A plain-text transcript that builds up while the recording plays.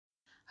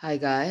Hi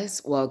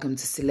guys, welcome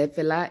to Celeb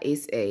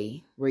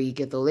SA, where you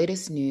get the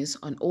latest news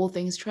on all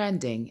things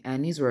trending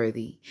and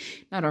newsworthy.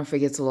 Now don't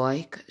forget to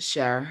like,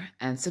 share,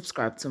 and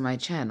subscribe to my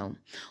channel.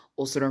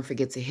 Also don't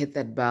forget to hit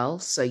that bell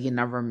so you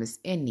never miss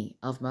any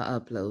of my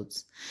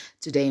uploads.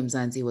 Today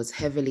Mzansi was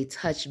heavily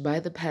touched by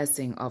the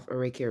passing of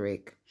Riky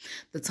Rick.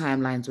 The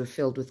timelines were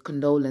filled with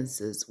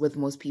condolences, with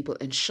most people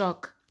in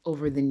shock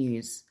over the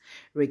news.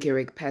 Riky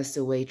Rick passed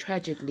away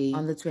tragically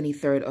on the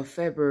 23rd of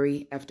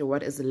February after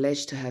what is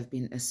alleged to have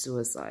been a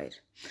suicide.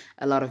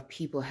 A lot of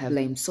people have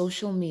blamed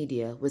social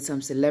media, with some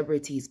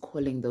celebrities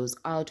calling those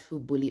out who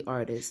bully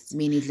artists.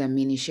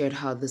 Minnie shared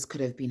how this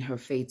could have been her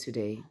fate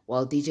today,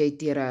 while DJ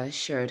Tira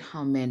shared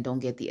how men don't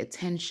get the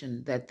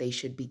attention that they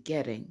should be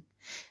getting.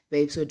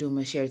 Babe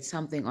Soduma shared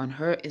something on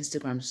her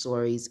Instagram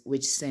stories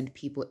which sent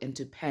people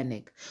into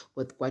panic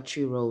with what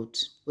she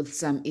wrote, with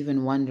some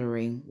even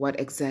wondering what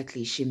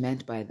exactly she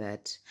meant by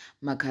that.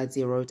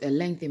 Makhadzi wrote a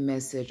lengthy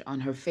message on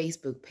her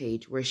Facebook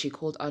page where she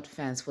called out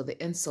fans for the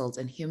insults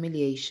and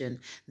humiliation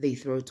they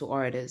throw to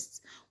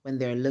artists when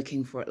they're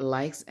looking for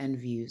likes and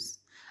views.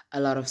 A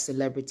lot of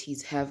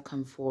celebrities have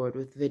come forward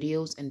with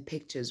videos and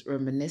pictures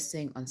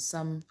reminiscing on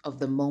some of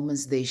the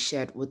moments they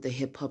shared with the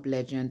hip-hop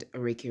legend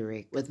Riky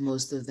Rick, with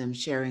most of them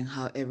sharing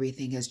how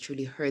everything has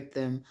truly hurt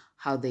them,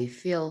 how they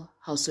feel,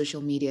 how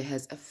social media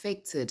has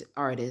affected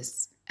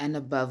artists, and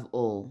above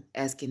all,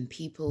 asking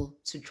people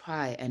to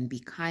try and be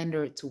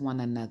kinder to one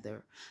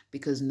another,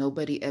 because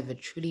nobody ever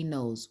truly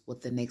knows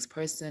what the next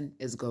person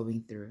is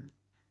going through.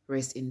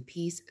 Rest in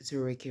peace to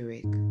Riky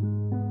Rick.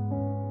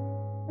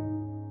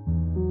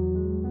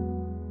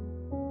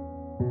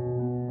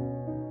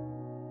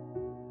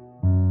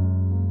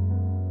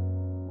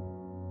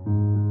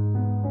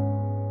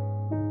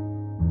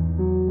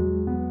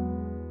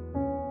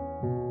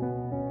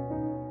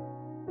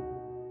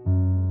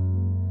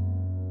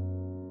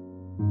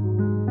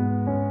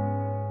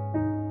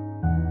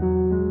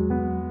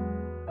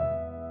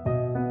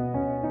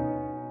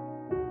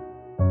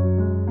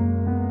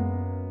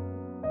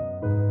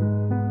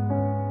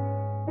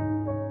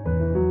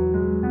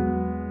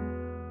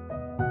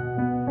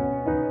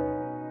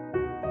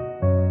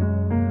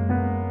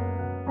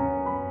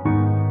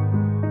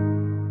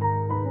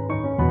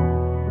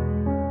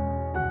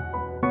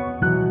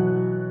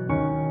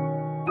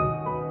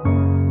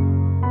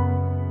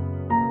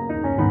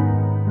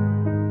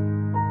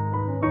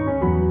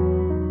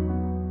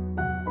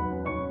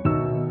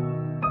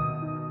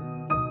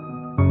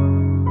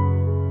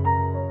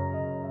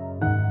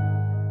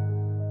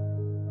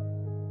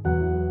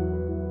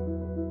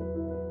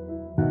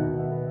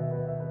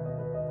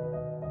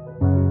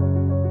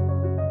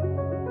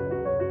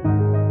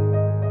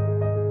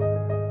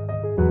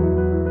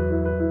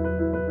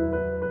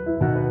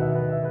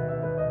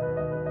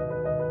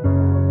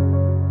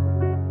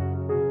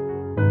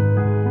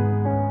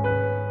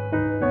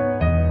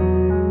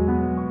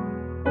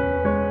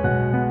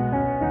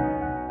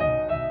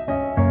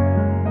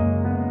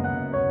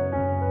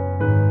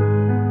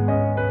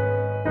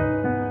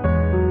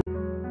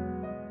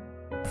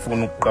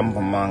 Funa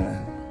ukuqamba manga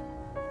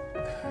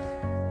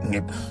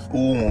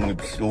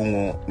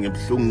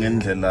ngebuhlungu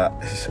ngendlela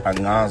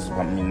angazi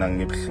mina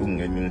ngebuhlungu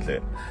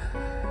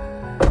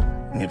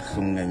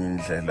ngenye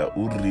indlela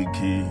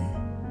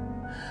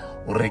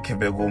uRicky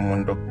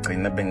bekumuntu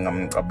okugcina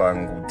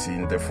bengamcabanga ukuthi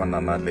into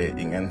efana nale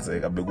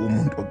ingenzeka,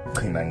 bekumuntu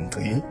okugcina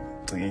ngci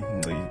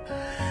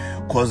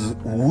because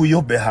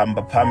uyo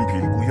behamba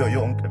phambili kuyo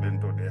yonke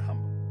lento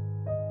lehamba.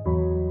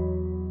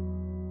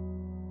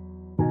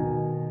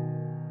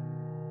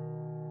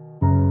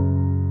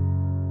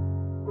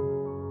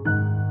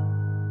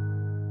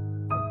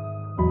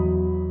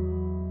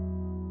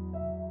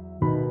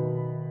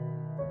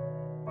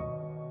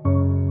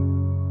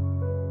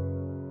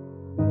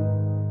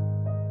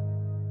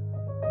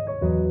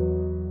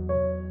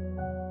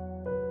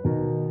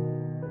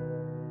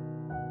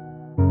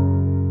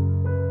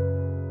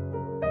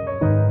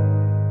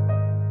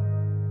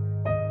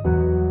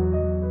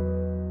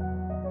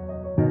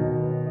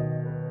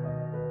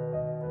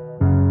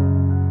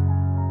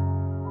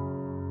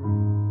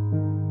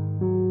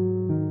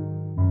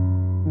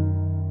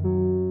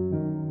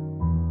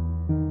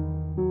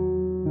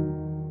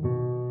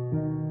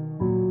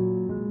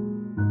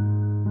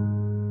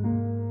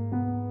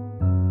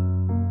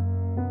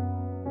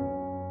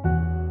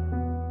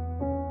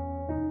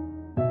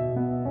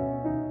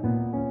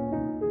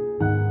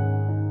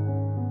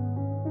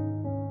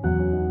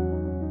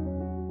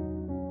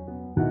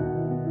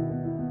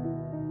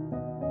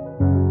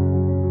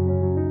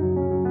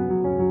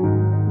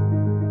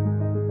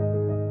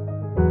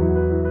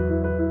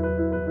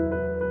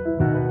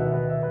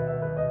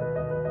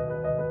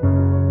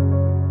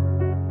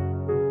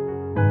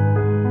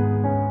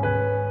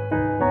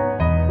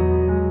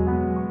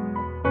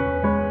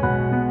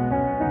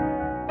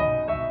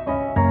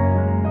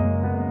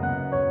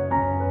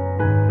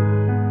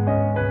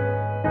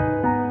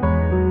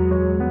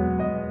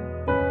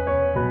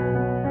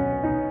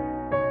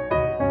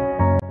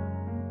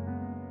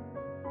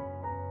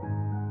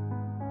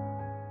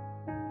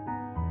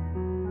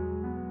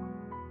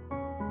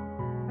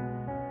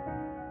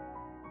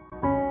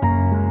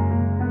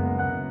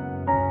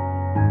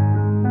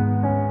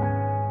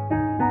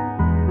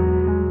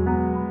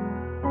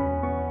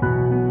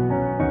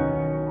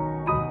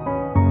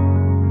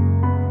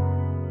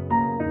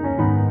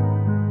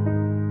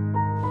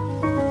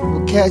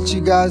 catch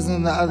you guys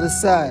on the other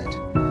side.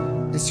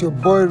 It's your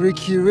boy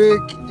Riky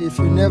Rick. If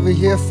you never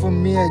hear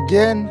from me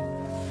again,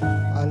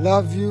 I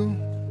love you.